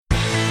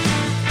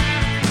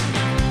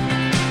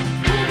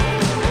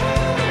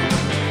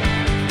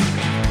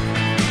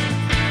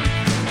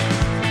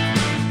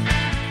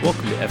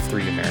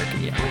F3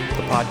 American Yammer,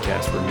 the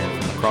podcast where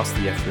men from across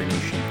the F3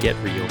 nation get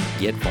real,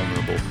 get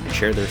vulnerable, and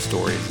share their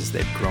stories as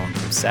they've grown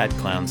from sad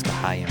clowns to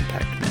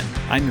high-impact men.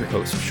 I'm your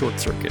host, Short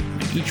Circuit,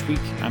 and each week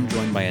I'm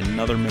joined by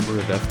another member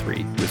of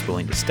F3 who is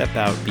willing to step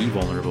out, be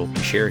vulnerable, and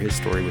share his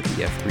story with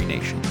the F3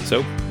 nation. So,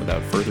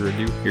 without further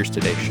ado, here's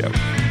today's show.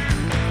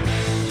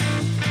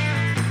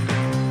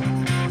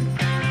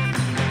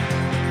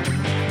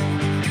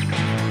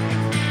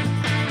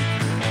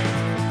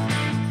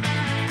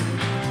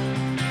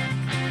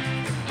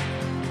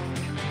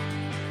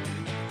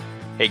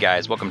 Hey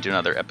guys, welcome to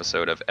another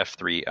episode of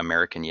F3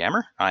 American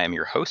Yammer. I am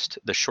your host,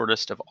 the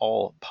shortest of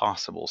all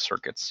possible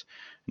circuits.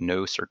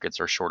 No circuits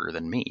are shorter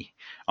than me.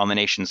 On the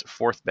nation's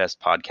fourth best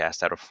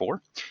podcast out of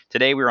four.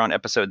 Today we're on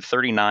episode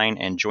 39,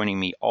 and joining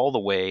me all the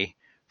way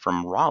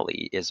from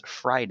Raleigh is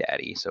Fry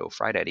Daddy. So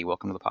Fry Daddy,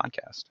 welcome to the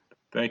podcast.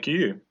 Thank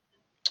you.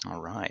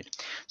 All right.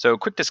 So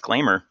quick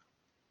disclaimer,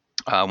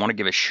 I want to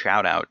give a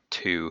shout out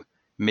to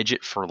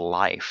Midget for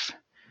Life.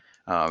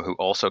 Who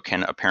also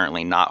can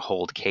apparently not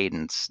hold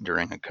cadence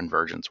during a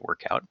convergence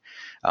workout.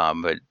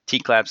 But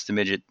T-claps to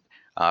Midget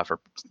for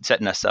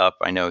setting us up.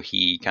 I know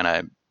he kind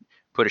of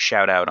put a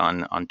shout out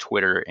on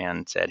Twitter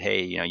and said,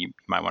 hey, you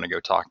might want to go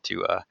talk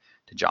to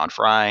John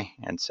Fry.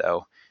 And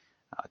so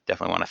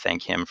definitely want to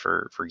thank him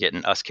for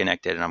getting us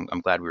connected. And I'm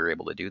glad we were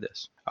able to do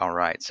this. All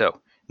right. So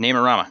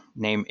name-a-rama,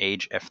 name,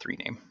 age, F3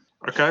 name.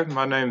 Okay.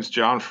 My name's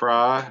John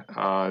Fry,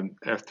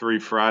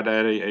 F3 Fry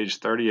Daddy, age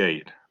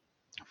 38.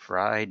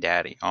 Fry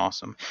Daddy.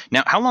 Awesome.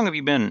 Now, how long have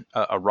you been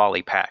a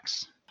Raleigh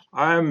PAX?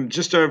 I'm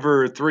just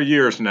over 3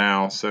 years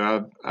now.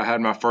 So I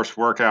had my first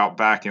workout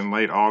back in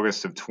late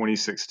August of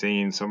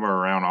 2016, somewhere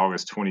around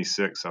August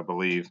 26, I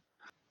believe.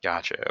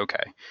 Gotcha.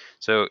 Okay.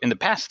 So in the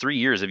past 3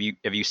 years, have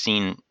you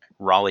seen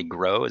Raleigh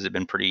grow? Has it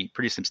been pretty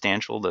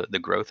substantial, the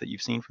growth that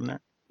you've seen from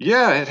that?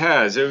 Yeah, it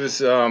has. It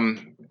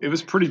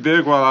was pretty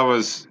big while I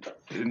was,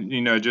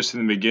 just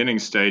in the beginning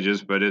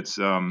stages, but it's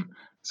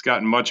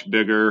gotten much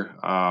bigger.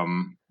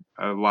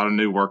 A lot of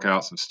new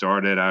workouts have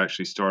started. I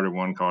actually started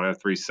one called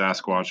F3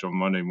 Sasquatch on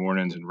Monday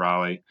mornings in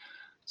Raleigh.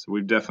 So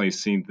we've definitely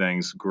seen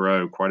things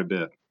grow quite a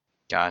bit.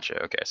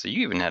 Gotcha. Okay. So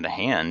you even had a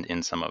hand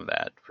in some of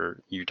that.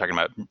 You're talking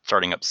about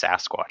starting up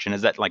Sasquatch. And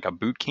is that like a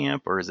boot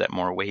camp or is that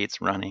more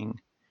weights, running?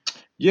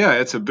 Yeah,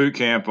 it's a boot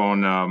camp on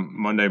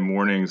Monday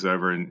mornings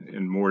over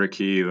in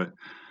Mordecai,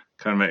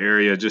 kind of an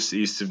area just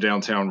east of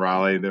downtown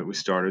Raleigh that we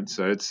started.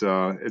 So it's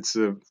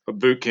a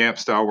boot camp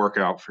style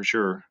workout for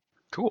sure.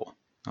 Cool.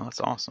 Oh,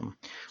 that's awesome.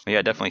 Well,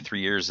 yeah, definitely 3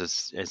 years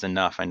is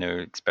enough. I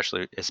know,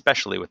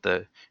 especially with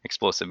the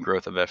explosive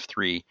growth of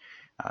F3,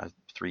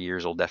 3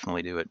 years will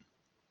definitely do it.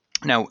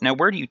 Now,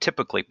 where do you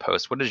typically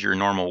post? What does your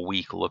normal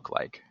week look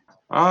like?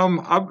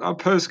 I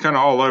post kind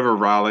of all over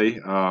Raleigh.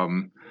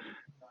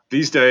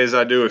 These days,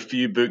 I do a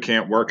few boot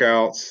camp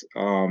workouts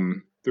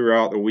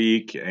throughout the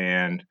week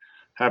and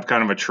have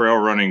kind of a trail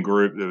running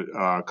group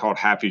that, called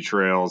Happy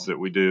Trails that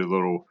we do a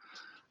little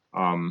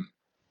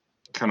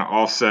kind of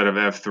offset of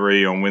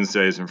F3 on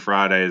Wednesdays and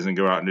Fridays and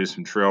go out and do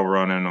some trail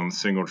running on the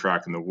single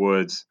track in the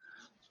woods.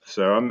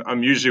 So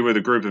I'm usually with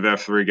a group of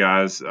F3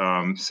 guys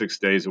 6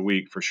 days a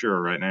week for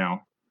sure right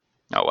now.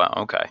 Oh, wow.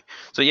 Okay.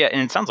 So, yeah,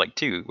 and it sounds like,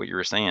 too, what you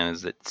were saying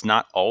is that it's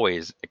not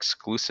always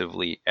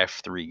exclusively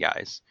F3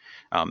 guys.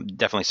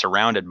 Definitely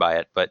surrounded by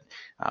it, but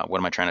what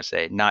am I trying to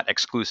say? Not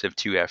exclusive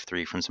to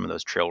F3 from some of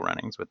those trail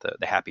runnings with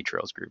the Happy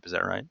Trails group. Is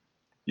that right?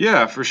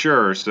 Yeah, for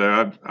sure.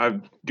 So I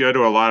go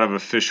to a lot of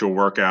official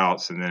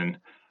workouts, and then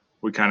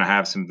we kind of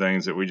have some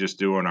things that we just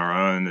do on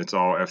our own. It's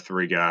all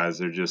F3 guys.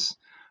 They're just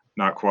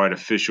not quite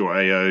official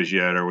AOs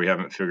yet, or we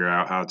haven't figured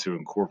out how to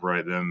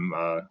incorporate them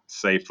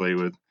safely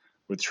with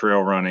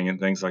trail running and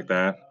things like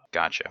that.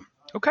 Gotcha.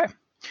 Okay.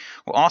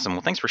 Well, awesome.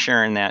 Well, thanks for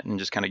sharing that and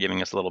just kind of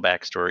giving us a little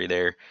backstory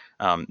there.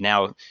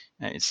 Now,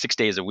 it's 6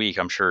 days a week.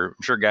 I'm sure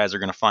guys are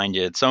going to find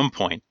you at some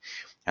point.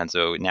 And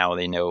so now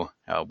they know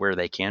where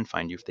they can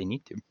find you if they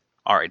need to.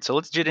 All right. So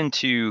let's get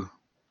into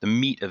the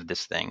meat of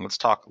this thing. Let's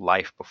talk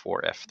life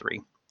before F3.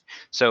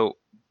 So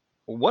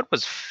what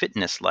was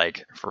fitness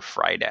like for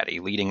Fry Daddy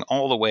leading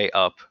all the way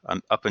up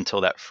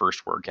until that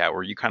first workout?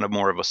 Were you kind of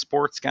more of a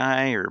sports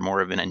guy or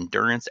more of an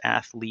endurance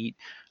athlete?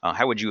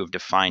 How would you have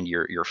defined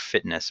your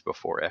fitness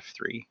before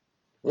F3?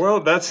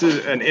 Well, that's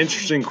an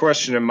interesting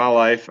question in my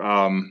life.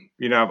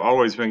 I've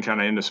always been kind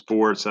of into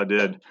sports. I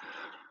did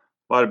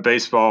a lot of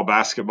baseball,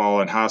 basketball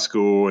in high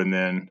school, and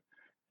then,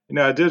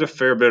 I did a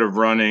fair bit of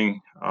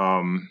running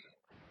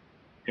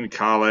in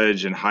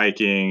college and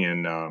hiking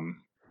and a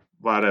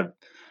lot of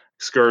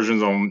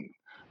excursions on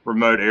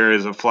remote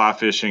areas of fly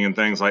fishing and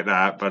things like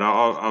that. But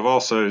I've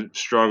also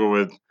struggled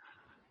with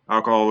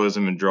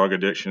alcoholism and drug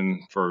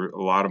addiction for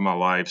a lot of my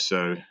life.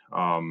 So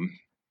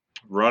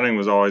running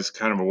was always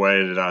kind of a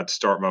way that I'd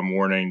start my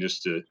morning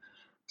just to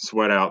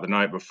sweat out the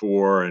night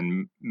before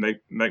and make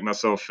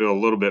myself feel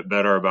a little bit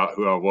better about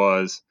who I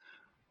was.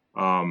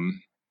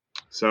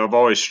 So I've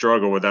always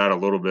struggled with that a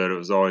little bit. It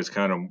was always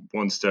kind of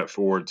one step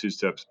forward, two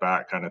steps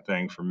back kind of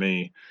thing for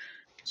me.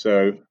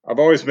 So I've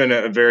always been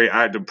a very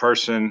active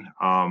person,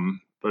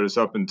 but it's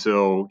up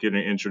until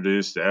getting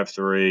introduced to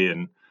F3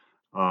 and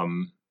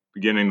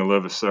beginning to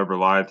live a sober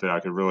life that I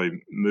could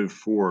really move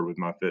forward with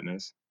my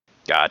fitness.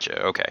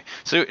 Gotcha. Okay.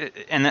 So,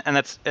 and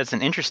that's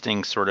an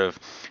interesting sort of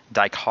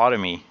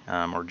dichotomy,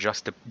 or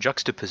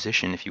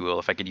juxtaposition, if you will,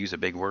 if I could use a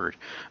big word.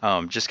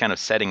 Just kind of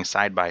setting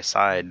side by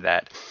side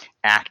that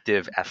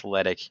active,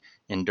 athletic,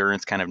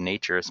 endurance kind of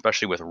nature,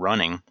 especially with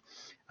running,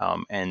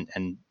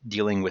 and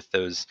dealing with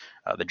those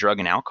the drug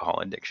and alcohol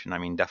addiction. I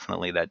mean,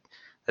 definitely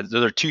those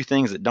are two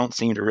things that don't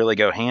seem to really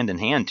go hand in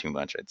hand too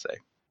much, I'd say.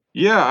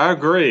 Yeah, I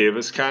agree. It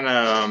was kind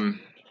of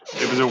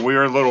it was a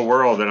weird little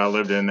world that I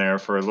lived in there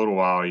for a little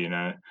while,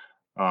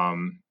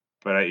 Um,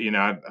 but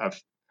I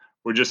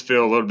would just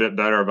feel a little bit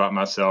better about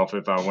myself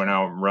if I went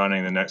out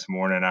running the next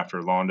morning after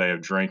a long day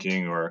of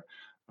drinking, or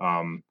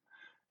um,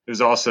 it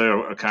was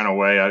also a kind of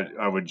way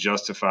I would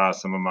justify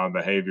some of my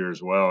behavior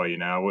as well.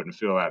 I wouldn't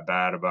feel that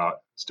bad about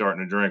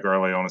starting to drink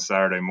early on a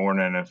Saturday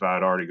morning if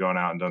I'd already gone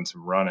out and done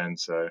some running.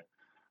 So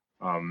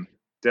um,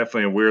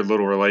 definitely a weird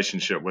little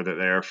relationship with it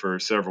there for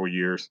several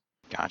years.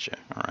 Gotcha.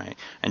 All right.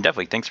 And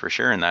definitely thanks for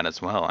sharing that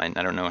as well. I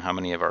don't know how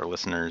many of our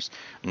listeners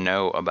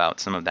know about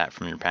some of that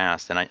from your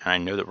past. And I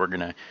know that we're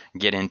going to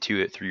get into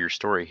it through your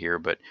story here,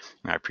 but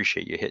I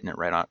appreciate you hitting it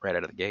right out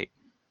of the gate.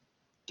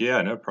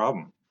 Yeah, no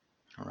problem.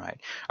 All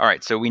right. All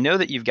right. So we know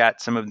that you've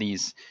got some of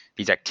these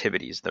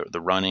activities,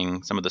 the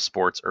running, some of the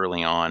sports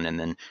early on, and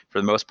then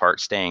for the most part,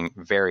 staying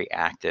very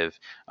active,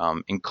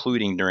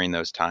 including during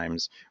those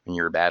times when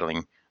you were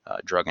battling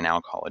drug and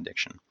alcohol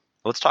addiction.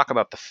 Let's talk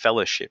about the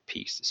fellowship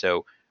piece.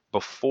 So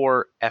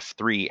before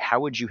F3, how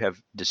would you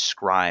have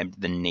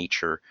described the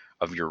nature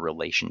of your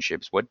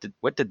relationships? What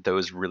did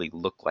those really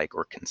look like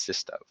or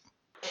consist of?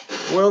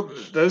 Well,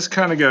 those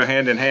kind of go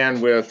hand in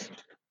hand with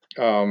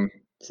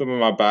some of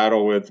my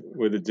battle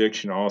with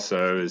addiction.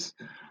 Also, is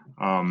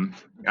um,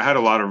 I had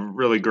a lot of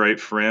really great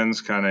friends,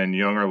 kind of in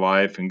younger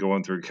life and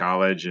going through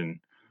college, and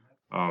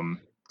kind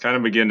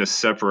of begin to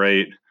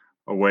separate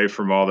away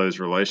from all those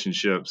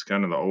relationships.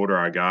 Kind of the older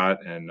I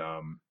got, and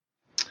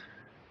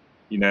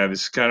it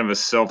was kind of a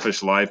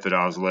selfish life that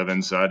I was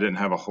living, so I didn't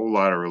have a whole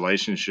lot of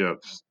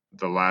relationships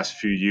the last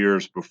few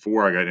years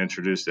before I got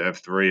introduced to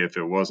F3. If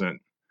there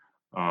wasn't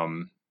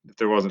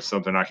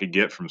something I could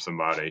get from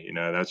somebody.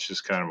 That's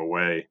just kind of a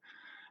way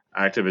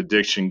active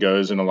addiction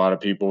goes in a lot of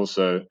people.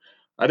 So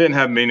I didn't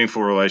have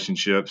meaningful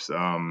relationships.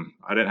 I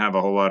didn't have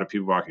a whole lot of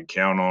people I could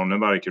count on.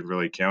 Nobody could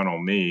really count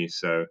on me.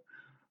 So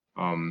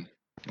um,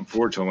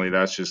 unfortunately,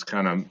 that's just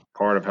kind of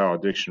part of how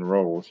addiction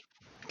rolls.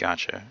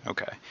 Gotcha.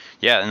 Okay.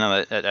 Yeah,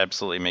 no, that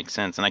absolutely makes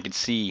sense. And I could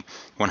see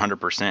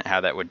 100%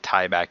 how that would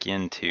tie back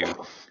into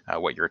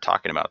what you were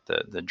talking about,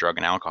 the drug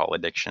and alcohol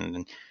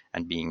addiction,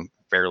 and being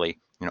fairly,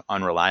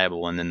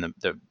 unreliable. And then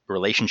the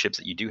relationships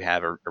that you do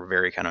have are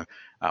very kind of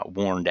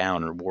worn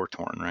down or war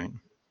torn, right?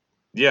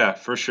 Yeah,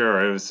 for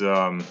sure. It was,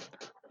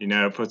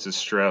 it puts a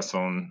stress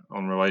on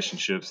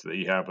relationships that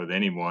you have with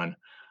anyone.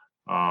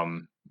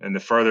 And the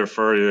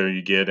further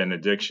you get in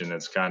addiction,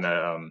 it's kind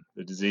of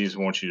the disease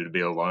wants you to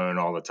be alone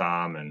all the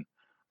time. And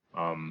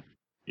um,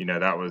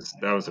 that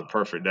was a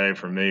perfect day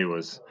for me,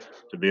 was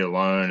to be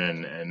alone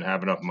and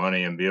have enough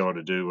money and be able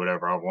to do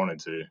whatever I wanted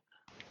to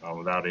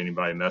without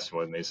anybody messing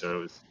with me. So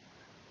it was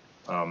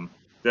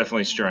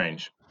definitely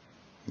strange.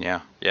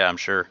 Yeah, yeah, I'm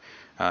sure,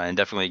 and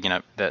definitely,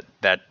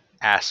 that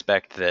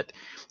aspect that,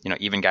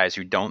 even guys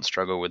who don't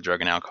struggle with drug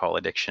and alcohol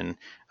addiction,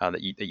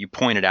 that you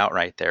pointed out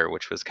right there,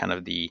 which was kind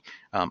of the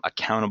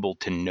accountable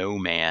to no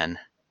man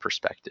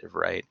perspective,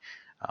 right?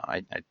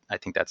 I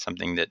think that's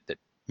something that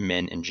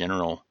men in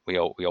general we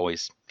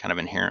always kind of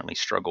inherently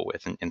struggle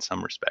with in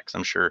some respects.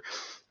 I'm sure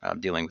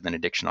dealing with an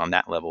addiction on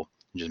that level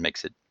just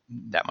makes it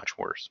that much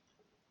worse.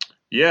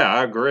 Yeah,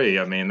 I agree.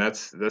 I mean,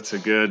 that's a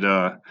good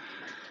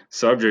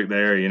subject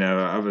there.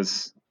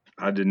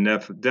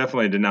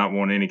 Definitely did not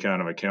want any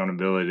kind of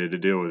accountability to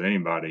deal with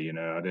anybody.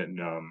 I didn't.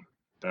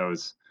 That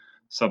was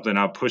something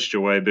I pushed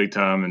away big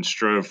time and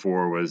strove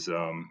for, was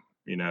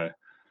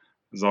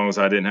as long as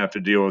I didn't have to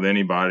deal with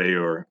anybody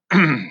or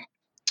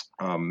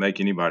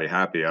make anybody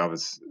happy, I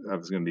was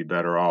going to be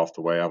better off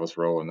the way I was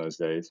rolling those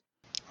days.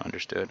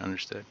 Understood,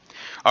 understood.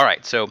 All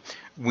right, so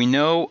we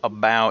know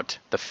about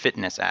the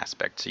fitness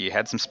aspect. So you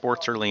had some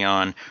sports early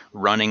on.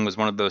 Running was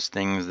one of those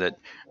things that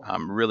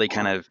really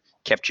kind of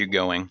kept you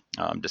going,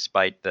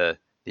 despite the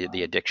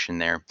addiction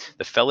there.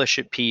 The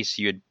fellowship piece,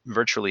 you had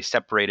virtually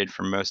separated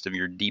from most of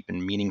your deep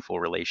and meaningful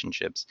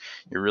relationships.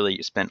 You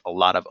really spent a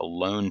lot of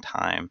alone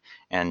time,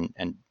 and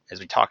as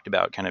we talked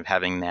about, kind of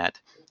having that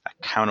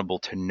accountable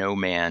to no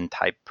man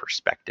type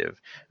perspective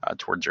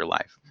towards your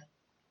life.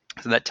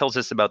 So that tells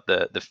us about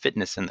the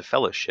fitness and the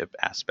fellowship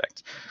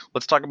aspect.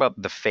 Let's talk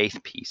about the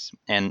faith piece.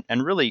 And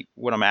really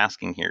what I'm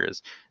asking here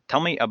is, tell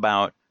me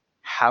about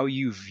how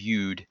you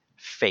viewed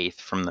faith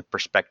from the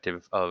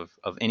perspective of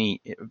any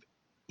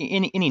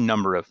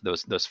number of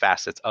those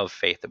facets of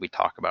faith that we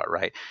talk about,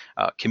 right?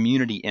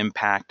 Community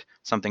impact,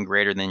 something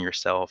greater than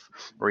yourself,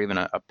 or even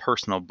a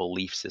personal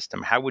belief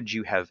system. How would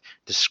you have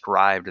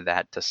described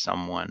that to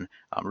someone,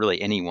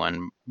 really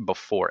anyone,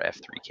 before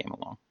F3 came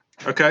along?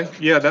 Okay,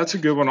 yeah, that's a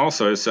good one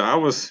also. So I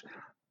was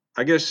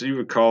I guess you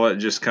would call it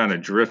just kind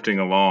of drifting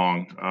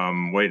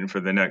along, waiting for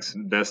the next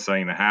best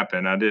thing to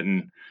happen. I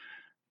didn't,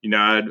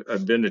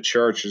 I'd been to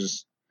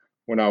churches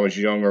when I was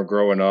younger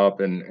growing up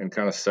and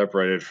kind of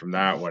separated from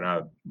that when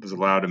I was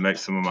allowed to make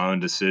some of my own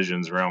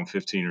decisions around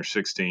 15 or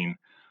 16.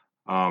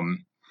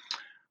 Um,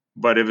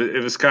 but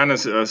it was kind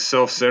of a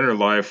self-centered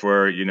life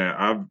where,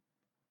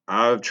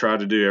 I've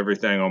tried to do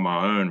everything on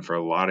my own for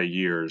a lot of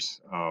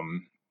years.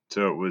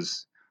 So it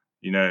was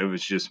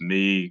just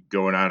me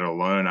going at it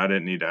alone. I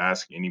didn't need to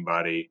ask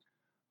anybody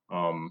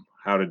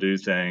how to do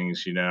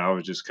things. I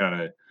would just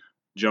kind of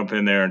jump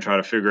in there and try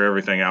to figure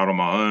everything out on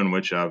my own,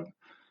 which I've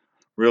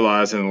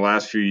realized in the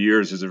last few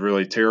years is a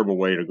really terrible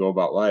way to go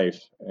about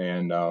life.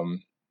 And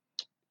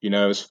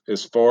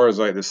as far as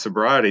like the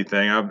sobriety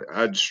thing,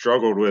 I'd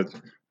struggled with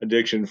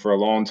addiction for a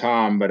long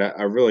time, but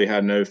I really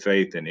had no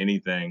faith in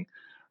anything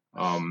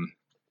um,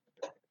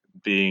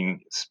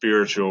 being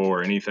spiritual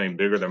or anything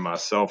bigger than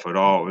myself at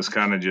all. It was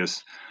kind of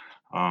just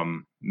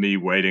me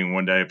waiting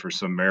one day for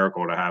some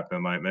miracle to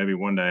happen. Like maybe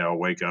one day I'll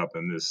wake up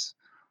and this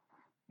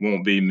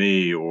won't be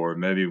me, or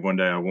maybe one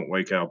day I won't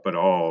wake up at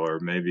all, or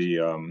maybe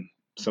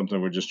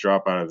something would just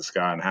drop out of the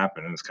sky and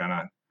happen. And it's kind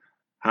of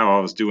how I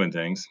was doing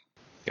things.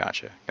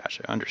 Gotcha,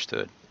 gotcha,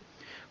 understood.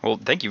 Well,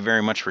 thank you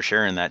very much for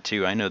sharing that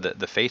too. I know that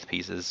the faith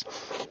piece is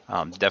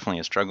definitely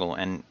a struggle,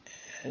 and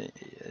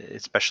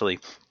especially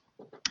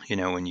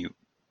when you,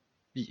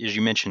 as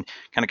you mentioned,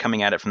 kind of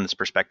coming at it from this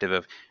perspective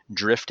of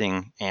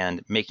drifting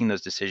and making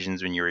those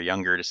decisions when you were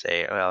younger to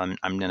say, well,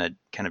 I'm going to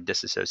kind of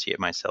disassociate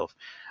myself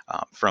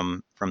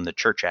from the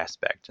church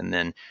aspect, and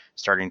then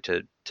starting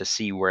to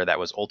see where that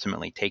was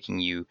ultimately taking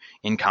you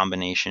in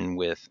combination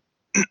with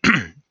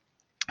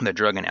the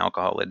drug and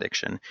alcohol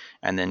addiction,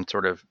 and then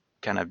sort of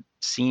kind of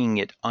seeing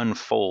it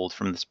unfold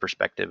from this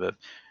perspective of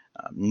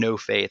no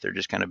faith or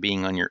just kind of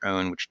being on your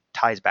own, which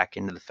ties back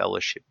into the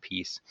fellowship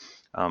piece.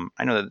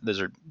 I know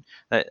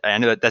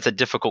that that's a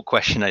difficult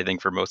question, I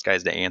think, for most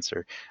guys to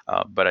answer,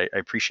 but I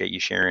appreciate you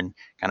sharing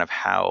kind of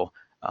how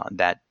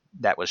that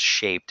was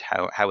shaped,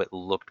 how it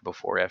looked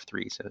before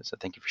F3. So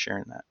thank you for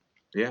sharing that.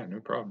 Yeah, no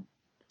problem.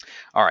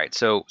 All right,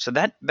 so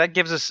that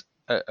gives us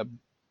a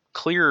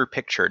clearer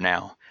picture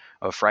now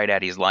of Fry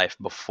Daddy's life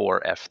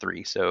before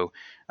F3. So,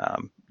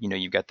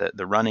 you've got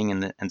the running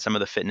and some of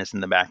the fitness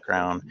in the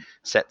background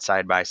set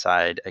side by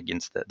side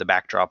against the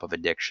backdrop of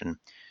addiction.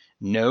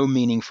 No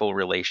meaningful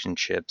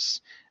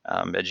relationships,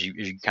 as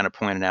you kind of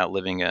pointed out,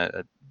 living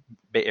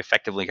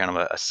effectively kind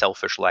of a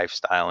selfish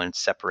lifestyle and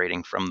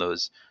separating from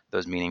those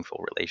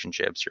meaningful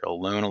relationships. You're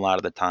alone a lot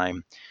of the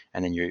time,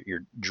 and then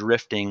you're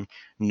drifting.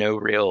 No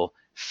real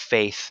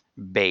faith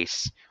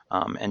base,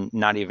 and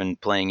not even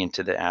playing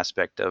into the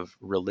aspect of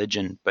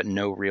religion, but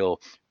no real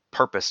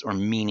purpose or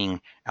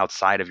meaning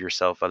outside of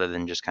yourself other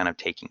than just kind of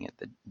taking it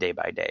the day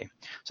by day.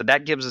 So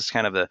that gives us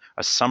kind of a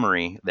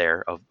summary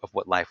there of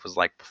what life was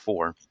like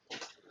before.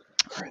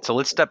 All right, so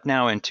let's step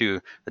now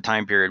into the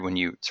time period when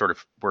you sort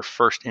of were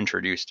first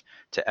introduced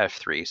to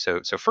F3.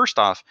 So first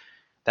off,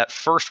 that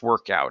first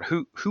workout,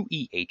 who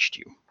EH'd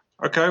you?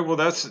 Okay, well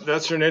that's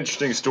an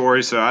interesting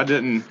story. So I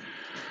didn't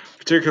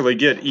particularly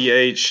get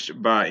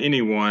EH'd by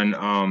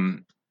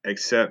anyone,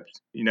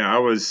 except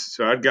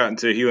I'd gotten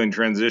to Healing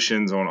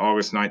Transitions on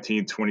August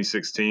 19th,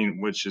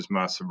 2016, which is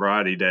my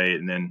sobriety date,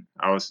 and then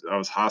I was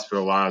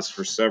hospitalized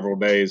for several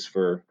days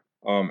for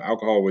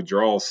alcohol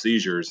withdrawal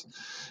seizures,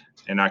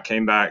 and I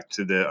came back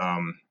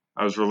to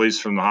I was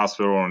released from the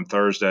hospital on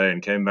Thursday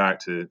and came back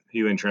to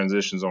Healing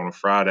Transitions on a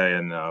Friday,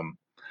 and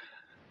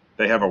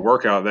they have a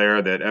workout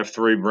there that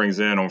F3 brings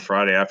in on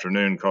Friday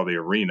afternoon called the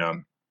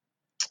Arena,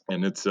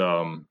 and it's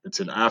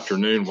an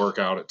afternoon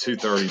workout at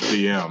 2:30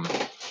 p.m.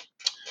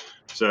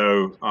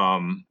 So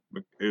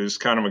it was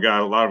kind of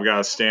a lot of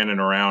guys standing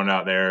around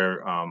out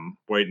there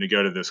waiting to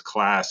go to this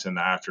class in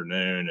the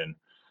afternoon, and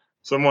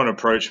someone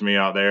approached me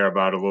out there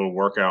about a little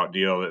workout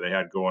deal that they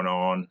had going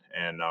on,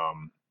 and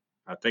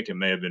I think it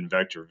may have been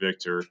Vector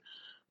Victor,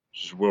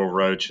 which is Will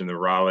Roach in the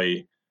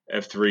Raleigh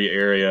F3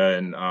 area,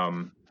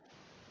 and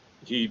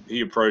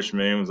he approached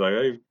me and was like,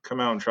 "Hey, come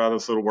out and try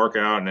this little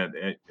workout." And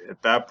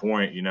at that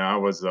point, I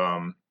was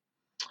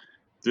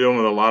dealing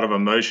with a lot of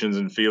emotions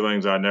and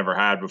feelings I'd never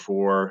had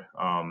before.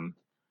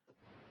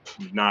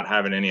 Not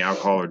having any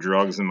alcohol or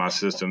drugs in my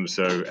system,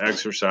 so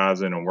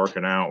exercising and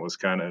working out was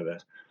kind of the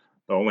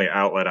only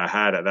outlet I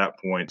had at that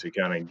point to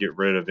kind of get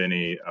rid of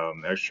any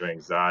extra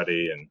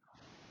anxiety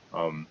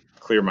and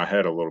clear my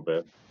head a little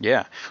bit.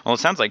 Yeah. Well, it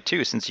sounds like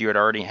too, since you had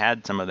already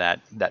had some of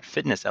that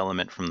fitness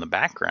element from the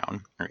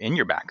background or in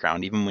your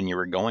background, even when you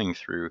were going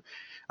through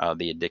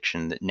the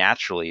addiction, that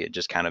naturally it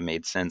just kind of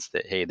made sense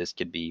that, hey, this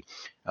could be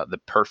the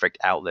perfect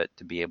outlet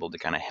to be able to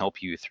kind of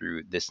help you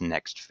through this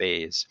next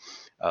phase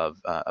of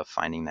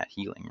finding that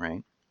healing,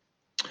 right?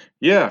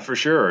 Yeah, for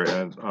sure.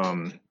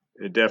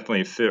 It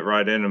definitely fit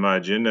right into my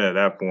agenda at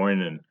that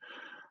point, and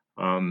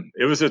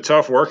it was a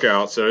tough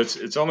workout. So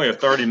it's only a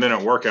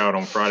 30-minute workout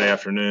on Friday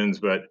afternoons,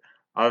 but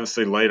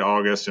obviously late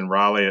August in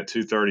Raleigh at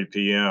 2:30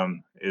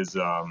 p.m. is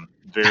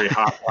very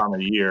hot time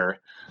of year.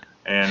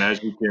 And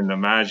as you can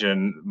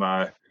imagine,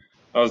 my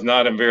I was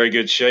not in very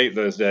good shape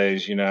those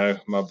days.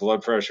 My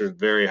blood pressure was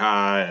very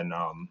high, and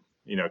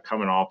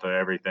coming off of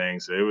everything,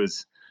 so it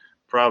was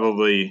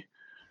probably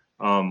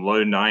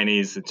low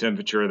 90s the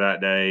temperature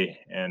that day,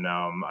 and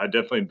I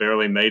definitely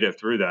barely made it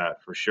through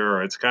that for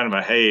sure. It's kind of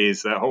a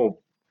haze. That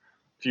whole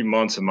few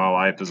months of my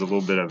life is a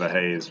little bit of a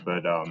haze,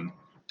 but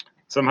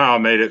somehow I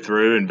made it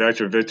through. And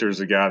Vector Victor is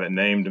the guy that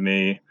named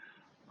me.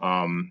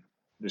 Um,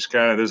 there's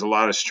a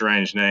lot of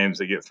strange names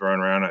that get thrown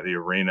around at the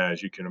arena,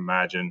 as you can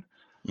imagine,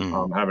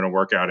 Hmm. having to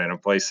work out in a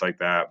place like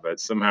that. But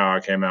somehow I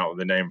came out with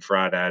the name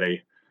Fry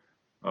Daddy.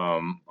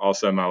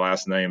 Also, my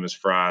last name is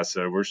Fry,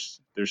 so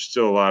there's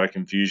still a lot of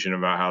confusion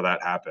about how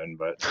that happened.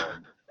 But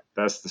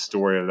that's the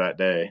story of that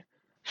day.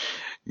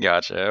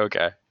 Gotcha.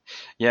 Okay.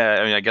 Yeah,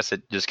 I mean, I guess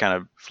it just kind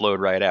of flowed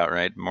right out,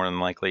 right? More than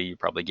likely, you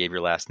probably gave your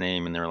last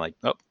name, and they were like,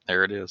 "Oh,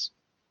 there it is."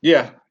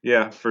 Yeah,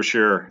 yeah, for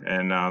sure.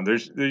 And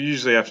they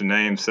usually have to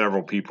name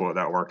several people at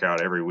that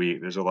workout every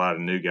week. There's a lot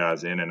of new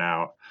guys in and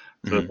out,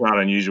 so it's Hmm. not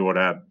unusual to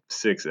have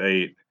 6,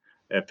 8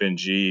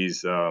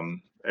 FNGs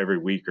every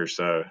week or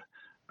so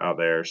out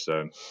there.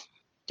 So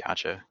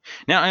Gotcha.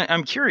 Now,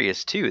 I'm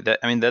curious too. That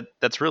I mean,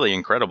 that's really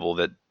incredible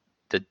that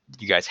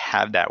you guys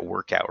have that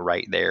workout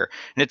right there,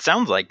 and it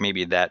sounds like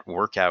maybe that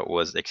workout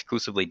was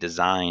exclusively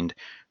designed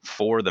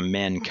for the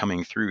men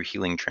coming through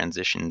healing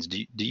transitions.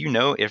 Do you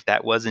know if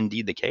that was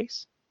indeed the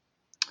case?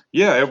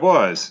 yeah, it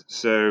was.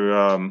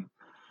 So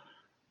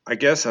I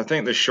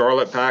think the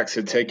Charlotte Packs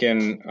had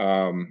taken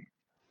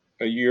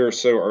a year or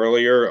so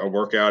earlier a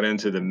workout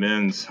into the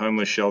men's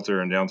homeless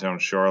shelter in downtown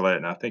Charlotte,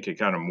 and I think it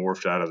kind of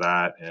morphed out of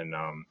that. And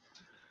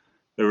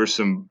there were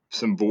some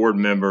board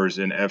members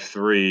in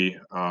F3,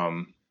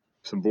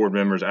 some board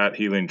members at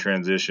Healing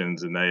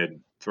Transitions, and they had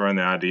thrown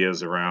the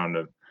ideas around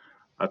of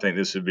I think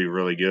this would be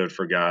really good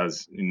for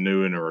guys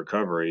new into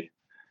recovery.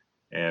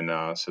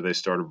 And so they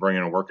started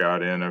bringing a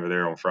workout in over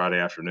there on Friday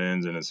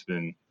afternoons, and it's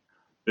been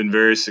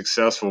very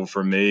successful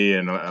for me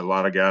and a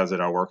lot of guys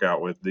that I work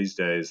out with these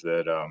days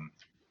that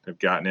have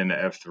gotten into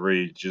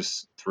F3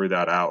 just through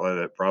that outlet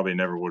that probably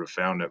never would have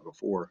found it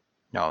before.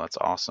 No, that's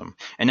awesome.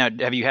 And now,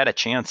 have you had a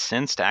chance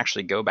since to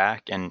actually go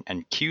back and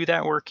cue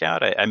that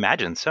workout? I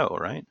imagine so,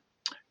 right?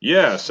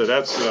 Yeah, so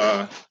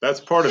that's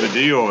part of the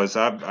deal. Is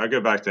I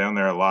go back down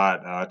there a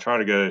lot. I try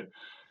to go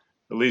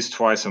at least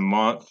twice a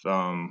month,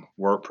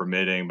 work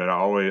permitting. But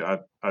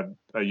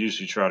I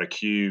usually try to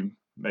queue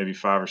maybe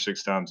 5 or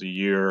 6 times a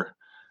year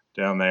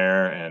down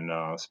there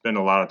and spend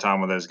a lot of time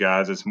with those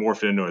guys. It's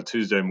morphed into a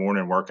Tuesday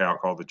morning workout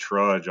called the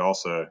Trudge,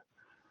 also.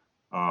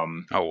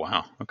 Um, Oh,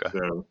 wow. Okay.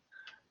 so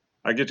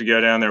I get to go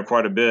down there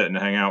quite a bit and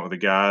hang out with the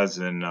guys,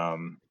 and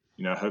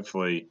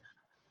hopefully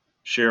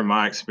share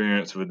my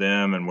experience with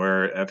them and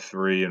where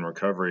F3 and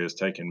recovery has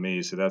taken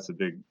me. So that's a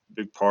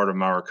big part of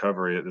my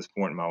recovery at this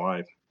point in my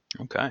life.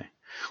 Okay.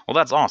 Well,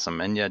 that's awesome.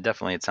 And yeah,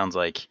 definitely it sounds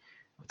like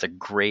it's a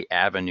great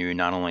avenue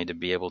not only to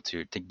be able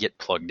to get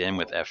plugged in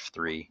with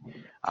F3,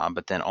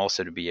 but then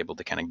also to be able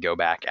to kind of go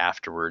back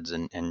afterwards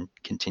and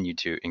continue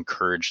to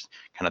encourage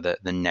kind of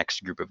the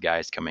next group of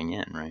guys coming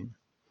in, right?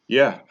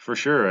 Yeah, for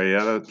sure.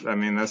 Yeah,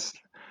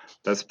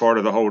 that's part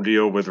of the whole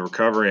deal with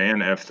recovery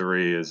and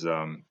F3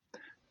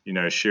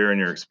 is sharing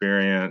your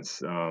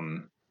experience.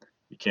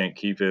 You can't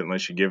keep it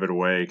unless you give it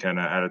away, kind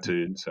of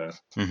attitude. So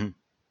Hmm.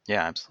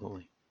 Yeah,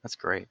 absolutely. That's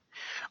great.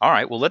 All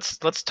right. Well, let's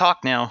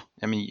talk now.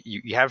 I mean,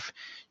 you have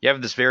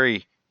this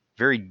very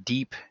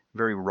deep,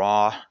 very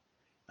raw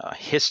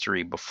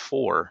history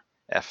before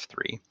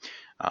F3.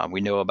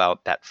 We know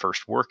about that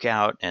first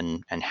workout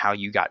and how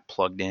you got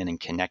plugged in and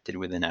connected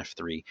within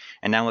F3.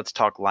 And now let's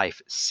talk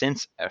life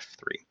since F3.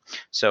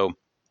 So,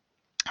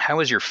 how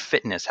is your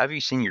fitness? How have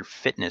you seen your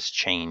fitness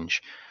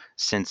change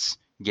since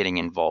getting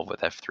involved with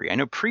F3? I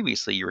know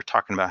previously you were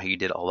talking about how you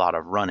did a lot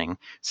of running.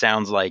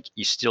 Sounds like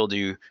you still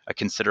do a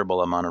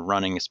considerable amount of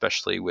running,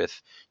 especially with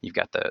you've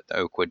got the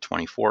Oakwood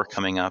 24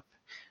 coming up.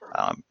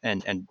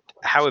 And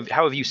how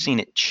have you seen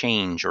it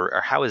change, or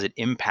how has it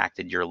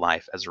impacted your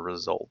life as a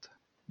result?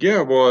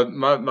 yeah, well,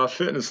 my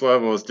fitness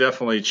level has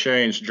definitely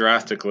changed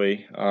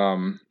drastically.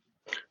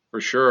 For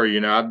sure,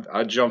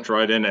 I jumped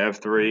right into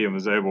F3 and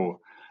was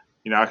able,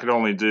 I could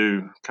only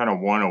do kind of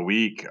one a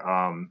week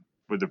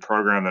with the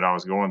program that I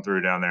was going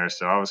through down there.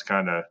 So I was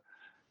kind of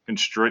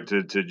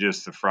constricted to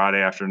just the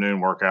Friday afternoon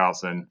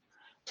workouts. And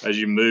as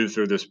you move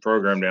through this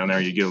program down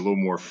there, you get a little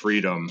more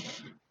freedom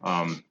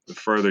the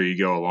further you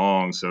go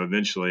along. So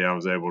eventually I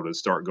was able to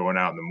start going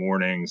out in the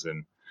mornings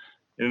and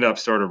ended up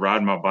started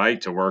riding my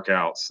bike to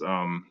workouts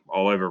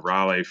all over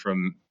Raleigh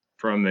from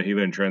the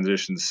Healing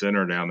Transition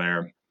Center down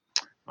there.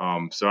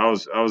 So I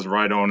was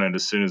right on it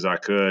as soon as I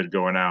could,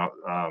 going out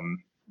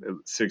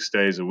 6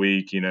 days a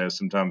week.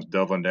 Sometimes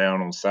doubling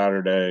down on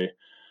Saturday,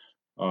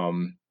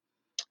 um,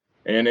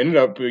 and ended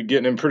up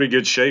getting in pretty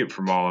good shape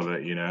from all of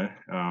it.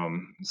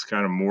 It's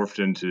kind of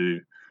morphed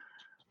into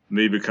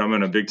me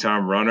becoming a big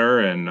time runner,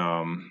 and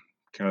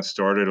kind of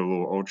started a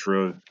little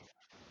ultra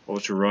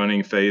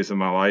running phase of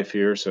my life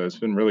here. So it's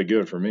been really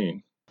good for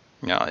me.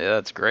 Yeah, yeah,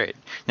 that's great.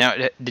 Now,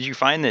 did you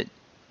find that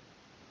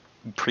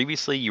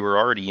previously you were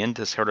already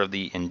into sort of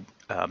the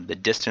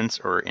distance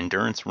or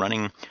endurance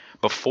running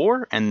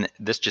before, and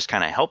this just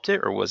kind of helped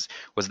it, or was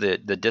the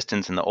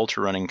distance and the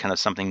ultra running kind of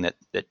something that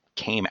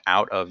came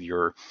out of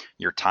your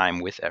time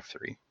with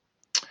F3?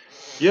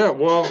 Yeah,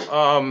 well,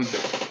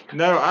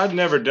 no, I'd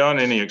never done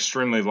any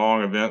extremely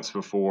long events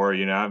before.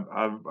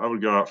 I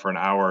would go out for an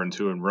hour and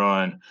two and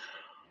run,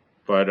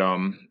 but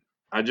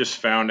I just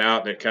found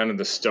out that kind of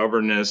the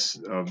stubbornness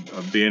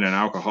of being an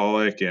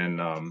alcoholic, and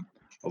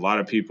a lot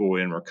of people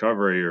in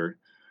recovery are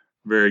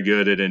very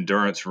good at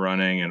endurance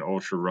running and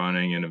ultra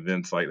running and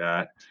events like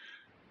that.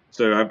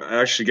 So I've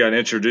actually got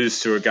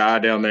introduced to a guy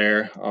down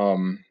there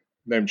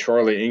named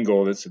Charlie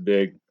Engel. That's a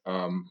big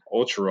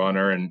ultra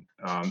runner, and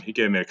he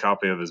gave me a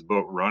copy of his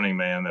book Running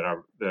Man that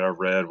I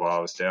read while I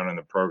was down in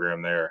the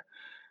program there.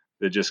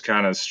 That just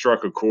kind of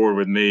struck a chord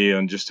with me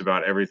on just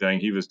about everything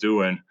he was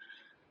doing.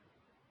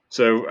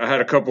 So I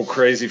had a couple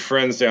crazy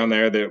friends down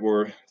there that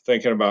were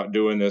thinking about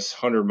doing this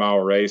 100-mile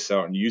race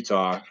out in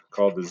Utah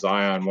called the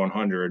Zion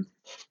 100.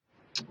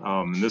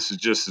 And this is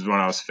just as when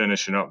I was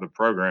finishing up the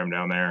program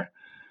down there.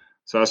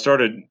 So I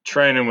started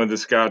training with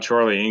this guy,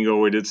 Charlie Engel.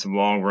 We did some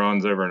long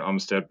runs over in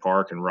Umstead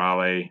Park in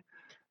Raleigh.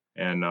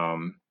 And,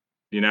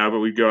 but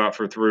we'd go out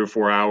for 3 or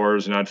 4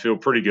 hours and I'd feel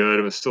pretty good.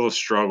 It was still a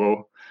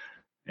struggle.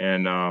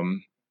 And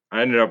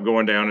I ended up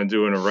going down and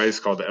doing a race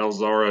called the El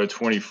Zorro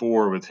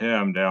 24 with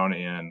him down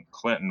in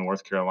Clinton,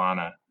 North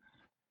Carolina.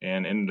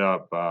 And ended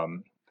up,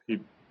 he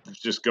was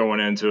just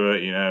going into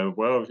it,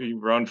 well, if you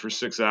run for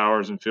 6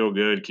 hours and feel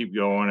good, keep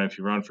going. If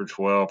you run for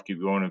 12, keep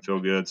going and feel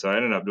good. So I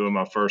ended up doing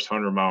my first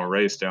 100-mile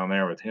race down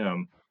there with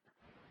him.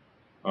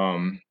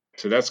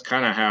 So that's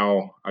kind of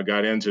how I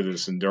got into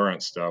this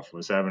endurance stuff,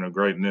 was having a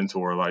great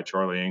mentor like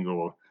Charlie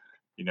Engel,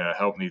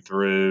 help me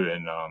through.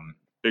 And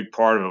big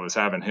part of it was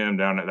having him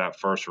down at that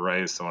first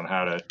race on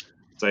how to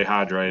stay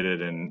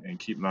hydrated and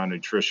keep my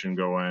nutrition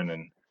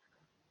going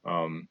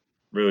and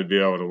really be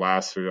able to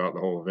last throughout the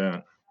whole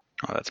event.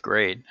 Oh, that's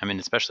great. I mean,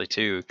 especially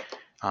too,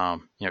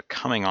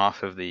 coming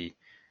off of the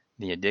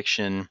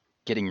addiction,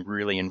 getting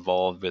really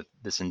involved with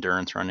this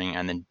endurance running,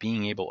 and then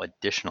being able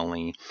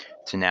additionally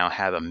to now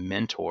have a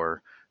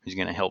mentor who's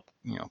going to help,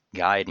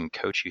 guide and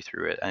coach you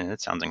through it. And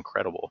that sounds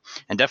incredible.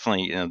 And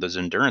definitely, those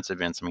endurance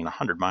events, I mean,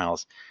 100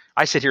 miles,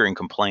 I sit here and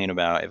complain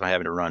about if I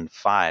have to run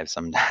 5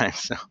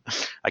 sometimes. So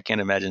I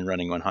can't imagine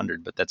running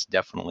 100, but that's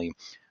definitely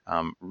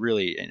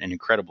really an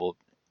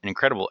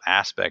incredible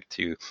aspect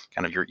to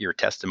kind of your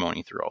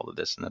testimony through all of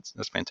this. And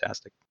that's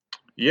fantastic.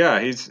 Yeah,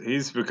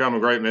 he's become a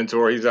great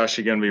mentor. He's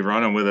actually going to be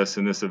running with us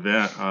in this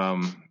event.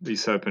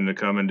 He's hoping to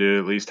come and do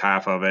at least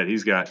half of it.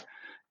 He's got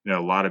a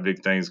lot of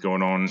big things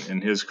going on in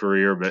his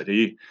career, but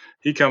he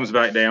comes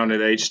back down at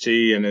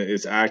HT and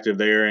is active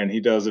there, and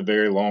he does a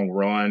very long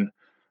run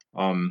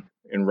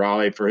in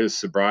Raleigh for his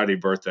sobriety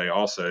birthday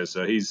also.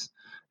 So he's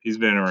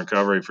been in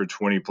recovery for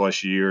 20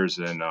 plus years,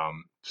 and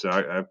so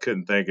I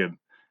couldn't think of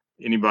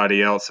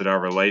anybody else that I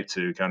relate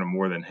to kind of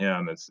more than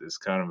him. It's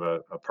kind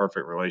of a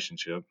perfect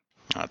relationship.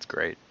 That's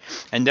great.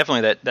 And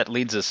definitely that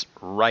leads us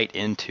right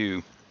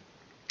into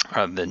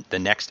the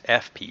next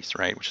F piece,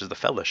 right, which is the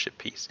fellowship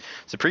piece.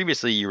 So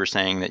previously you were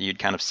saying that you'd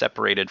kind of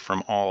separated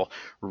from all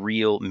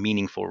real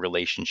meaningful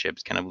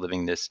relationships, kind of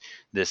living this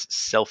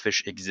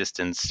selfish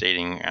existence,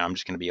 stating I'm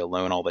just going to be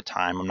alone all the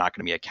time. I'm not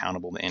going to be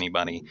accountable to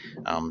anybody.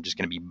 I'm just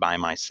going to be by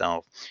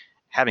myself.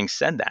 Having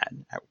said that,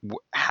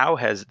 how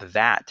has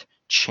that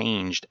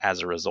changed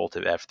as a result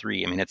of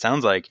F3? I mean, it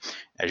sounds like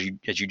as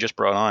you just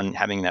brought on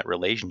having that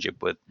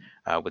relationship with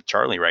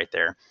Charlie right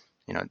there,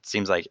 it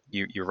seems like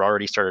you've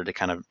already started to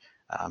kind of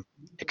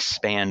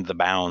expand the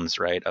bounds,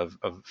 right, of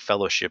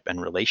fellowship and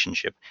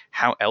relationship.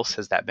 How else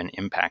has that been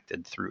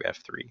impacted through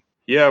F3?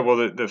 Yeah,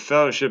 well, the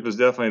fellowship is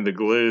definitely the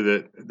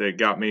glue that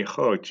got me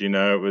hooked.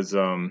 It was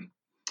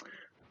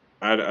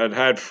I'd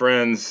had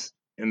friends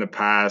in the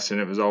past, and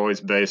it was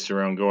always based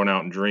around going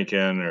out and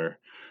drinking or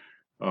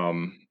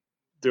um,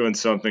 doing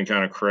something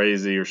kind of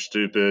crazy or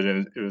stupid,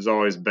 and it was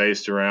always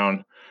based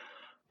around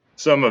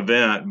some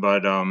event.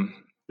 But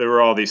there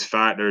were all these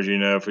factors.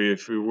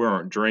 If we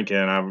weren't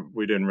drinking,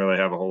 we didn't really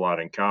have a whole lot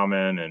in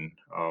common, and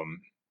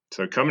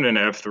so coming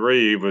into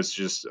F3 was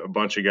just a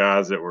bunch of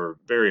guys that were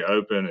very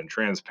open and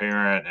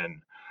transparent,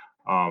 and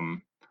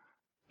um,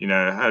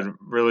 had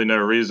really no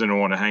reason to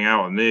want to hang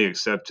out with me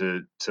except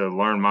to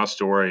learn my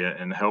story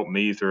and help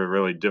me through a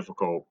really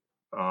difficult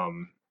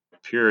um,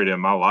 period in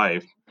my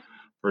life,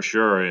 for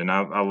sure. And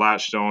I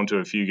latched on to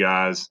a few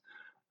guys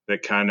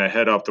that kind of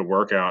head up the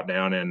workout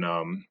down in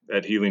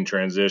at Healing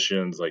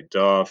Transitions, like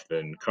Duff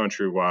and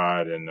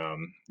Countrywide, and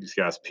these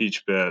guys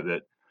Peach Pit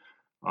that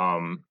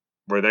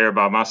were there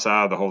by my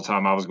side the whole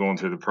time I was going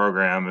through the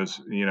program.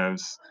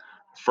 It's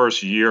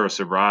first year of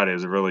sobriety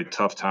is a really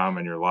tough time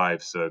in your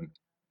life. So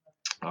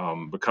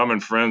becoming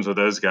friends with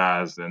those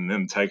guys and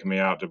them taking me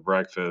out to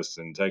breakfast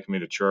and taking me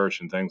to church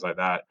and things like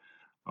that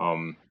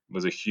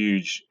was a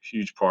huge,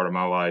 huge part of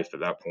my life at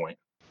that point.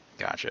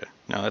 Gotcha.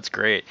 No, that's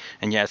great.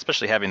 And yeah,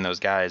 especially having those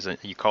guys,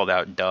 you called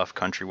out Duff,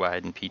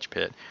 Countrywide, and Peach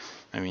Pit.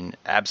 I mean,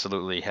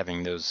 absolutely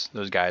having those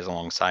guys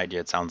alongside you,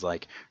 it sounds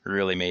like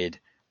really made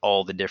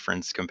all the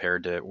difference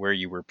compared to where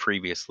you were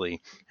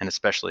previously, and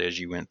especially as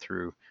you went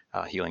through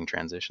healing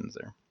transitions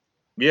there.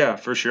 Yeah,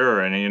 for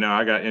sure. And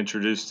I got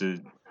introduced to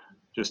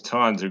just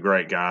tons of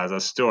great guys. I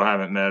still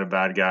haven't met a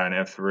bad guy in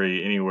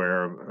F3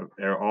 anywhere.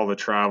 All the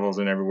travels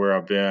and everywhere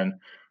I've been.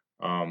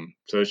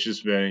 So it's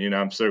just been,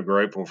 I'm so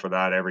grateful for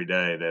that every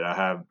day that I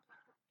have.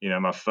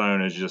 My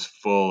phone is just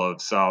full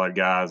of solid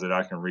guys that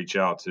I can reach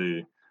out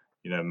to.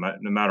 No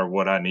matter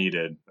what I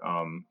needed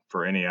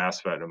for any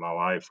aspect of my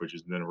life, which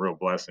has been a real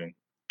blessing.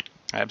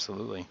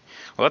 Absolutely.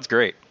 Well, that's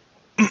great.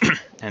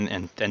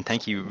 and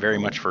thank you very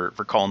much for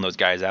calling those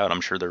guys out.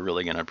 I'm sure they're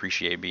really going to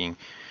appreciate being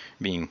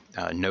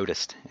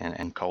noticed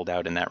and called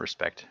out in that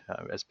respect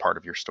as part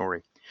of your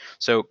story.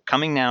 So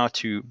coming now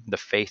to the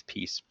faith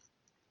piece.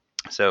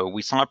 So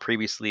we saw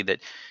previously that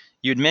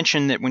you had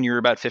mentioned that when you were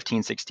about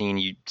 15, 16,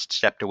 you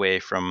stepped away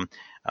from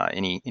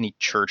any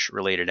church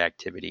related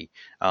activity.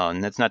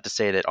 And that's not to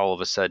say that all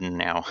of a sudden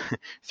now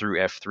through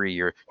F3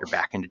 you're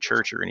back into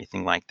church or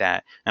anything like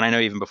that. And I know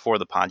even before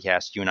the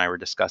podcast, you and I were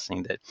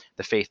discussing that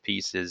the faith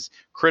piece is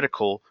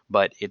critical,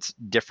 but it's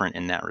different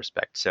in that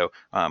respect. So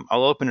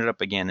I'll open it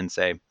up again and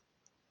say,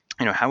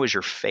 how is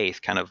your faith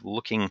kind of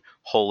looking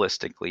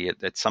holistically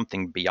at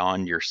something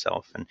beyond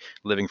yourself and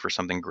living for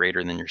something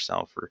greater than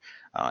yourself? Or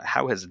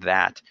how has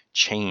that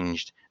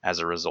changed as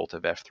a result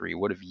of F3?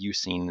 What have you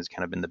seen has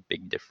kind of been the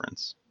big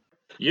difference?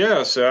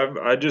 Yeah, so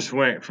I just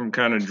went from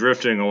kind of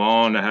drifting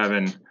along to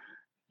having,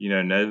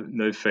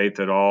 no faith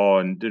at all,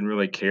 and didn't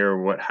really care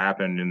what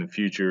happened in the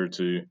future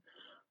to,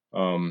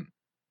 um,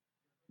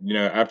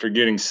 after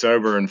getting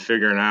sober and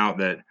figuring out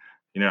that,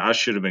 I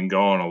should have been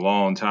gone a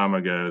long time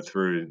ago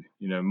through,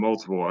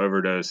 multiple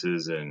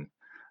overdoses and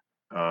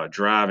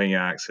driving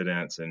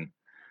accidents and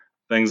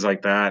things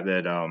like that.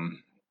 That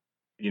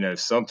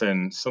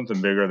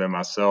something bigger than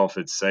myself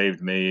had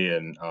saved me,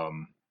 and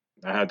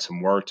I had some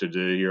work to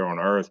do here on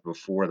Earth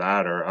before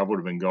that, or I would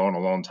have been gone a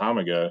long time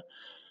ago.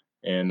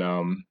 And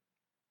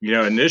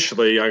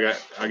initially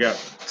I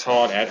got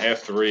taught at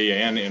F3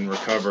 and in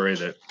recovery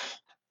that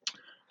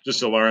just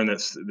to learn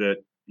that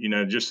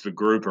just the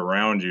group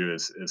around you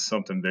is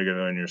something bigger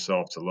than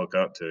yourself to look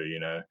up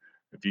to.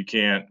 If you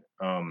can't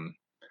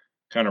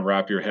kind of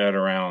wrap your head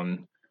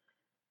around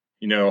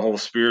a whole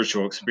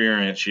spiritual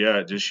experience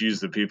yet, just use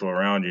the people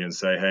around you and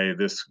say, hey,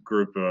 this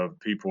group of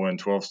people in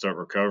 12-step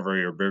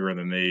recovery are bigger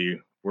than me.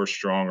 We're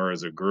stronger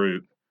as a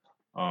group.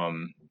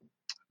 Um,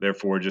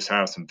 Therefore, just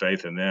have some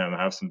faith in them.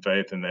 Have some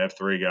faith in the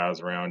F3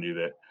 guys around you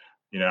that,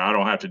 I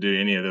don't have to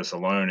do any of this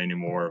alone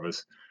anymore. It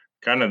was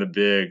kind of the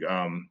big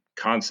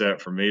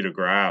concept for me to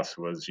grasp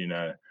was,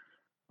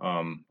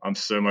 I'm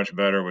so much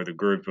better with a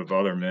group of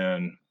other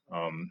men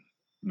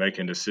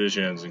making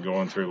decisions and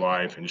going through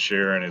life and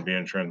sharing and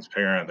being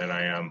transparent than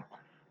I am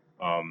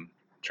um,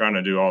 trying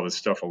to do all this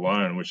stuff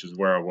alone, which is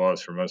where I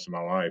was for most of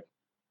my life.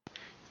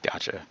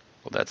 Gotcha.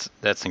 Well,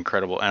 that's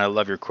incredible, and I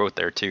love your quote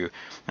there too.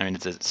 I mean,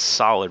 it's a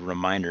solid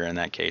reminder in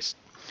that case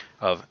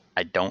of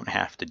I don't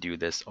have to do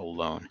this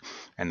alone,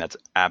 and that's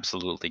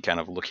absolutely kind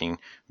of looking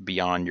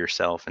beyond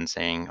yourself and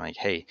saying like,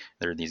 hey,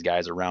 there are these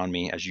guys around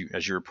me, as you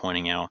were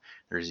pointing out.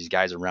 There's these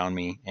guys around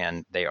me,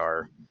 and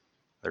they're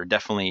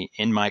definitely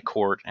in my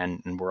court,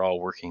 and we're all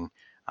working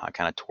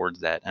kind of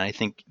towards that. And I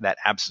think that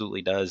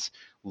absolutely does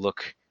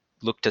look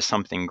to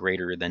something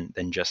greater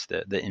than just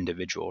the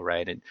individual,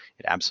 right? It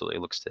absolutely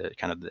looks to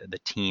kind of the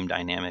team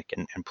dynamic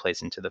and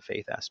plays into the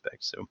faith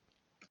aspect. So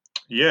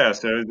Yeah,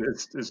 so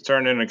it's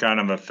turned into kind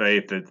of a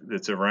faith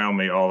that's around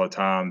me all the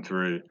time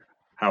through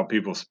how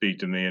people speak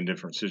to me in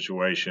different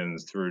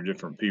situations, through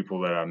different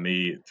people that I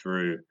meet,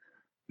 through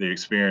the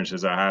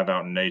experiences I have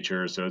out in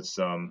nature. So it's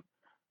kind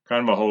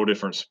of a whole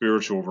different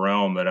spiritual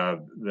realm that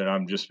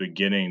I'm just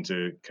beginning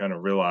to kind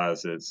of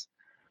realize it's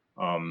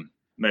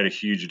made a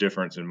huge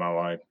difference in my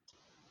life.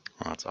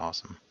 that's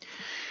awesome.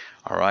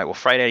 All right. Well,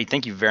 Friday,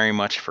 thank you very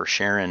much for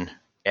sharing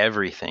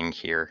everything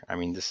here. I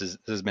mean, this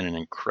has been an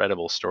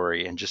incredible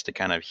story, and just to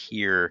kind of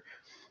hear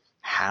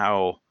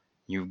how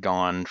you've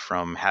gone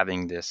from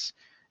having this,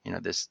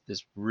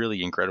 this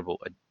really incredible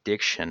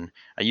addiction.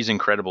 I use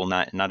incredible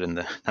not in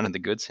the not in the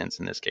good sense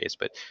in this case,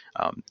 but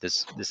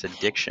this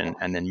addiction,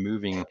 and then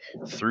moving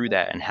through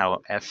that, and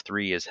how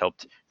F3 has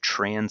helped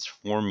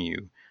transform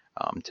you.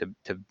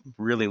 To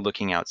really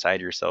looking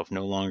outside yourself,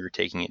 no longer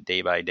taking it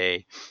day by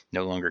day,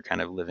 no longer kind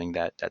of living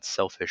that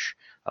selfish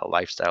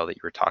lifestyle that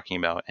you were talking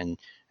about, and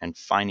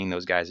finding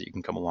those guys that you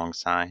can come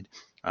alongside,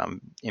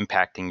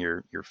 impacting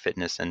your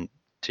fitness, and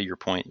to your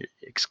point,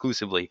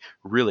 exclusively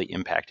really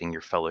impacting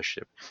your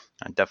fellowship.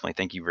 Definitely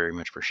thank you very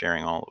much for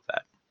sharing all of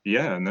that.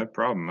 Yeah, no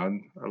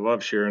problem. I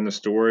love sharing the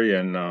story,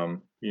 and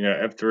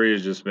F3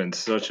 has just been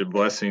such a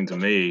blessing to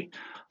me.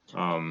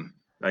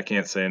 I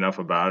can't say enough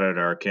about it,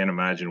 or I can't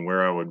imagine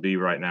where I would be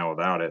right now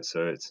without it.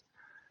 So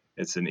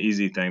it's an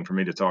easy thing for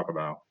me to talk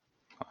about.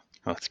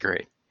 Well, that's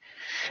great.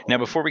 Now,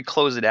 before we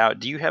close it out,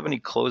 do you have any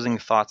closing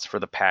thoughts for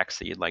the PAX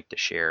that you'd like to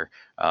share?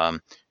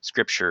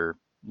 Scripture,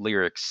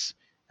 lyrics,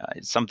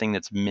 something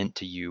that's meant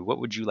to you. What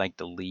would you like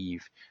to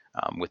leave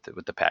with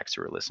the PAX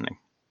who are listening?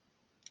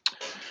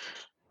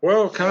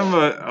 Well, kind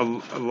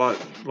of a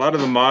lot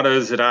of the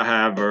mottos that I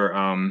have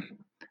are,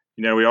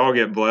 we all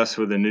get blessed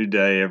with a new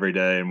day every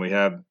day, and we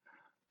have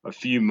a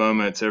few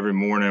moments every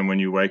morning when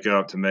you wake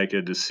up to make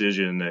a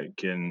decision that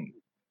can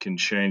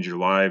change your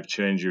life,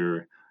 change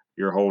your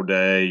whole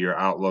day, your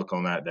outlook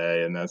on that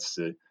day, and that's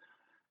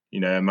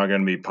am I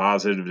going to be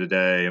positive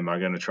today? Am I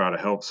going to try to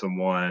help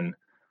someone?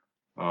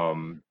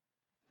 Um,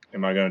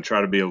 am I going to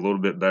try to be a little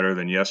bit better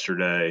than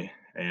yesterday?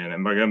 And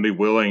am I going to be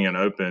willing and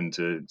open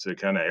to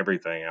kind of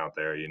everything out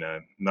there?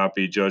 Not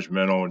be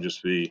judgmental,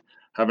 just be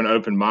have an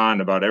open mind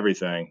about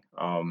everything.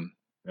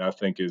 I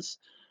think is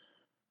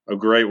a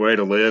great way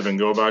to live and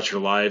go about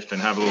your life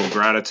and have a little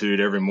gratitude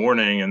every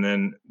morning. And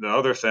then the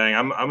other thing,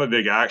 I'm a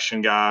big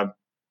action guy.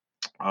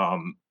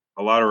 Um,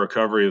 a lot of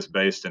recovery is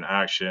based in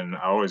action.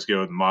 I always go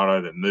with the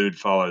motto that mood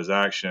follows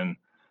action.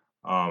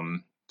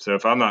 So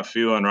if I'm not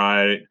feeling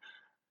right,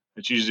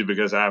 it's usually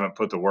because I haven't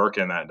put the work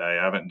in that day.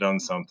 I haven't done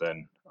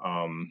something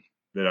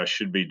that I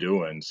should be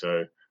doing.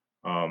 So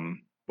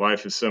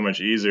life is so much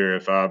easier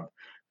if I've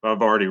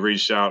already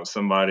reached out to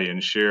somebody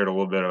and shared a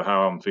little bit of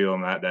how I'm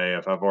feeling that day.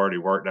 If I've already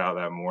worked out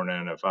that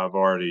morning, if I've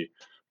already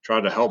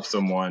tried to help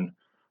someone,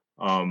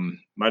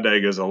 my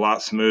day goes a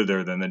lot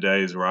smoother than the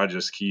days where I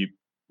just keep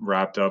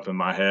wrapped up in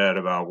my head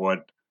about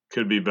what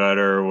could be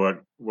better,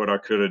 what I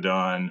could have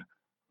done,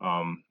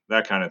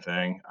 that kind of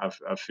thing.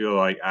 I feel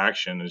like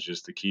action is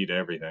just the key to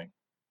everything.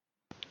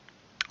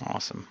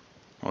 Awesome.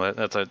 Well,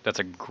 that's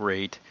a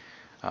great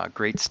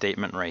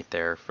statement right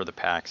there for the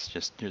PAX.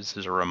 Just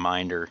as a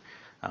reminder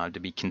to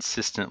be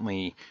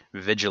consistently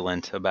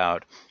vigilant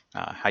about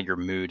how your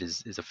mood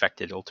is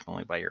affected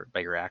ultimately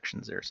by your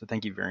actions there. So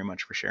thank you very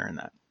much for sharing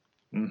that.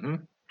 Hmm.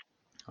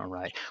 All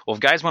right. Well,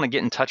 if guys want to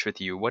get in touch with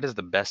you, what is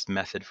the best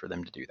method for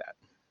them to do that?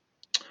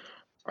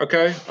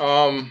 Okay.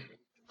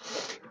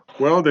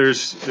 Well,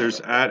 there's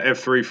at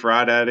F3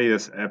 Fry Daddy.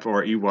 That's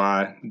FREY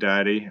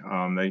Daddy.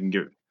 They can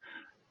get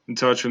in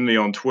touch with me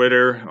on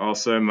Twitter.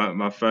 Also,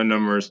 my phone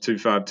number is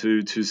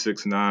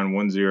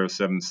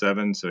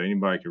 252-269-1077. So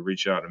anybody can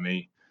reach out to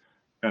me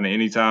kind of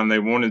anytime they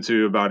wanted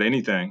to about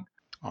anything.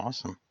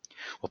 Awesome.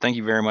 Well, thank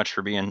you very much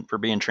for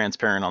being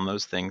transparent on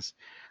those things,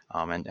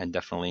 and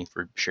definitely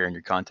for sharing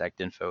your contact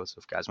info. So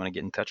if guys want to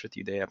get in touch with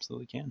you, they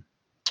absolutely can.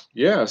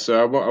 Yeah, so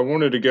I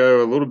wanted to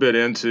go a little bit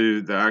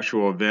into the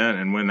actual event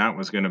and when that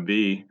was going to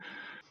be.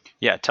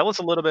 Yeah, tell us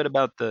a little bit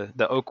about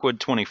the Oakwood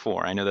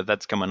 24. I know that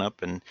that's coming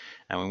up, and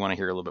we want to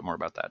hear a little bit more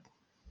about that.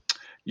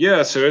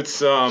 Yeah, so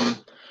it's I'd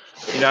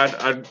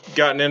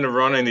gotten into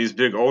running these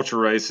big ultra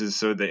races.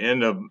 So at the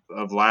end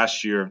of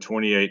last year of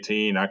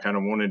 2018, I kind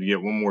of wanted to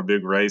get one more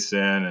big race in,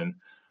 and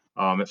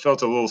it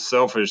felt a little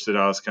selfish that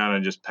I was kind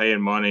of just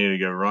paying money to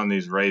go run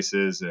these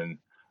races, and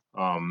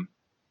um,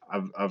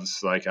 I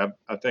was like, I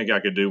think I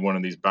could do one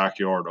of these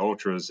backyard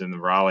ultras in the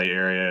Raleigh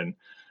area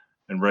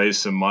and raise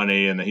some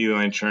money. And the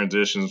Healing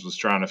Transitions was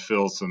trying to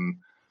fill some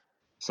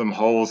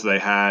holes they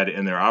had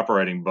in their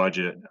operating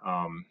budget.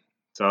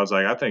 So I was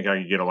like, I think I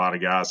could get a lot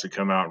of guys to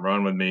come out and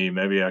run with me.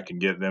 Maybe I can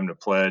get them to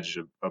pledge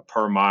a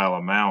per mile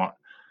amount,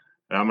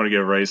 and I'm going to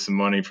go raise some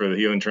money for the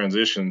Healing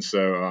Transition.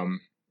 So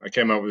I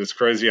came up with this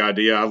crazy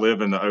idea. I live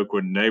in the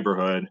Oakwood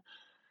neighborhood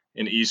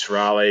in East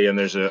Raleigh, and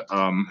there's a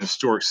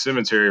historic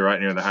cemetery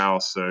right near the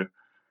house. So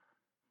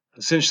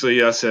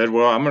essentially, I said,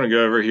 well, I'm going to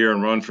go over here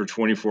and run for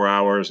 24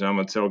 hours, and I'm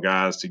going to tell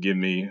guys to give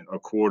me a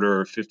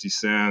quarter, or 50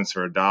 cents,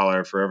 or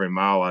 $1 for every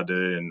mile I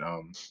do, and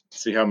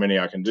see how many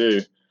I can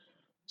do.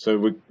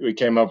 So we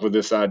came up with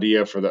this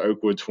idea for the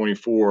Oakwood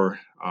 24,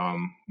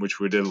 which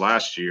we did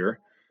last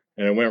year,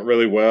 and it went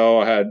really well.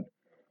 I had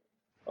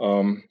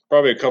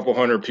probably a couple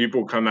hundred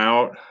people come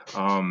out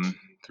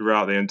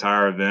throughout the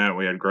entire event.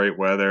 We had great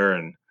weather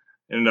and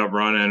ended up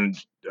running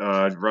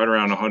right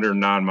around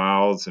 109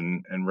 miles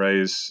and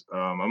raised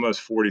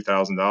almost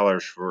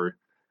 $40,000 for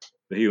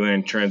the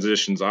Healing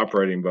Transitions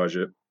operating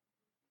budget.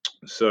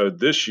 So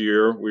this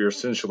year we are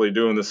essentially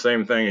doing the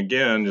same thing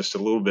again, just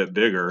a little bit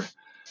bigger.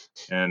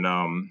 And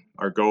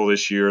our goal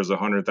this year is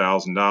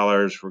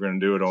 $100,000. We're going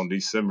to do it on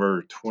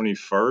December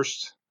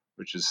 21st,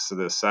 which is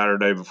the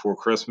Saturday before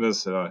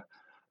Christmas. I'm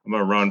going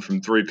to run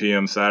from 3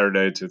 p.m.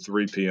 Saturday to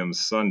 3 p.m.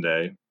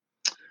 Sunday.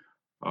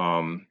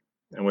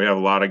 And we have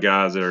a lot of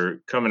guys that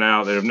are coming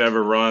out that have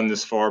never run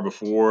this far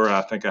before.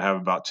 I think I have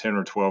about 10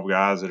 or 12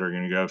 guys that are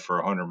going to go for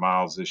 100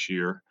 miles this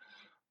year.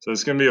 So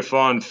it's going to be a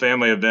fun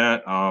family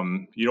event.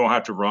 You don't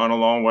have to run a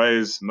long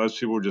ways. Most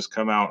people just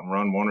come out and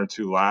run 1 or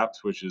 2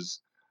 laps, which is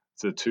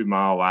it's a 2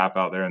 mile lap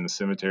out there in the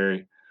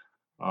cemetery.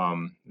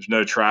 There's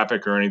no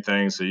traffic or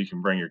anything, so you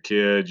can bring your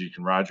kids, you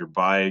can ride your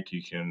bike,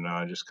 you can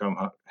just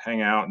come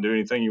hang out and do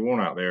anything you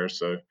want out there.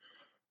 So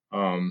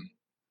um,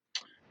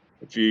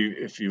 if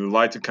you would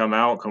like to come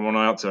out, come on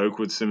out to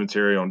Oakwood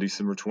Cemetery on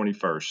December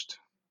 21st.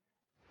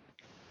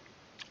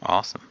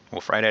 Awesome.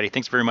 Well, Friday Daddy,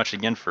 thanks very much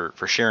again for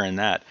sharing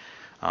that.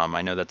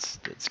 I know it's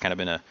kind of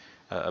been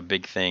a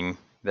big thing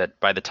that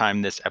by the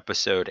time this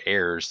episode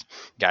airs,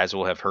 guys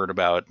will have heard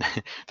about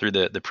through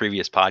the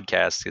previous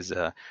podcast because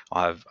I'll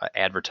have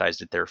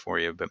advertised it there for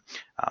you. But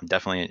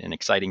definitely an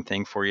exciting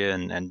thing for you,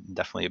 and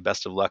definitely a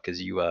best of luck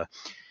as you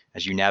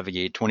as you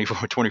navigate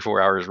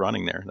 24 hours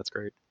running there. That's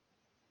great.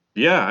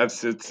 Yeah,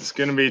 it's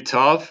going to be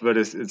tough, but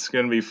it's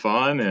going to be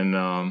fun, and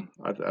I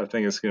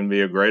think it's going to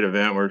be a great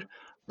event. We're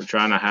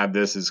trying to have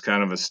this as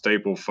kind of a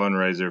staple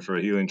fundraiser for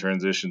Healing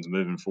Transitions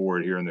moving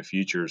forward here in the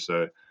future.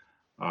 So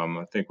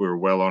I think we're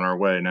well on our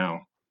way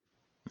now.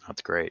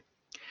 That's great.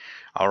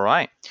 All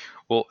right.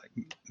 Well,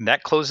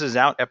 that closes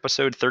out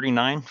episode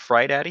 39.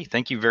 Fry Daddy,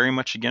 thank you very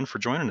much again for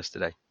joining us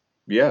today.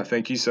 Yeah,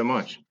 thank you so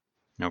much.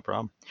 No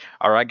problem.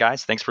 All right,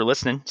 guys, thanks for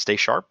listening. Stay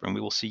sharp, and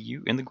we will see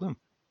you in the gloom.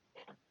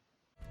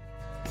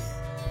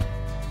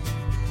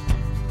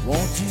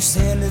 Won't you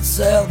send it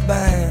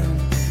southbound?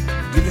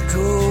 Get a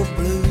cool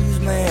blues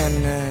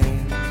man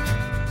name.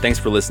 Thanks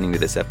for listening to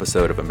this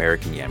episode of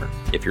American Yammer.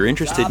 If you're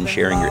interested in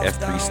sharing your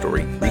F3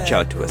 story, reach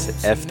out to us at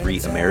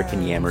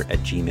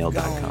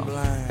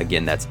f3americanyammer@gmail.com.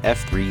 Again, that's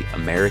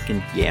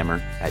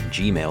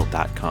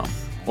f3americanyammer@gmail.com.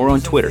 Or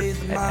on Twitter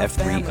at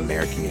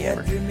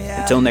f3americanyammer.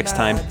 Until next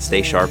time,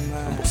 stay sharp,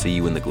 and we'll see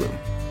you in the gloom.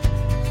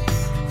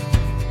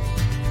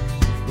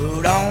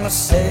 But on the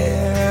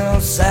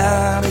south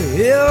side of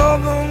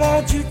heaven,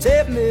 won't you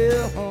take me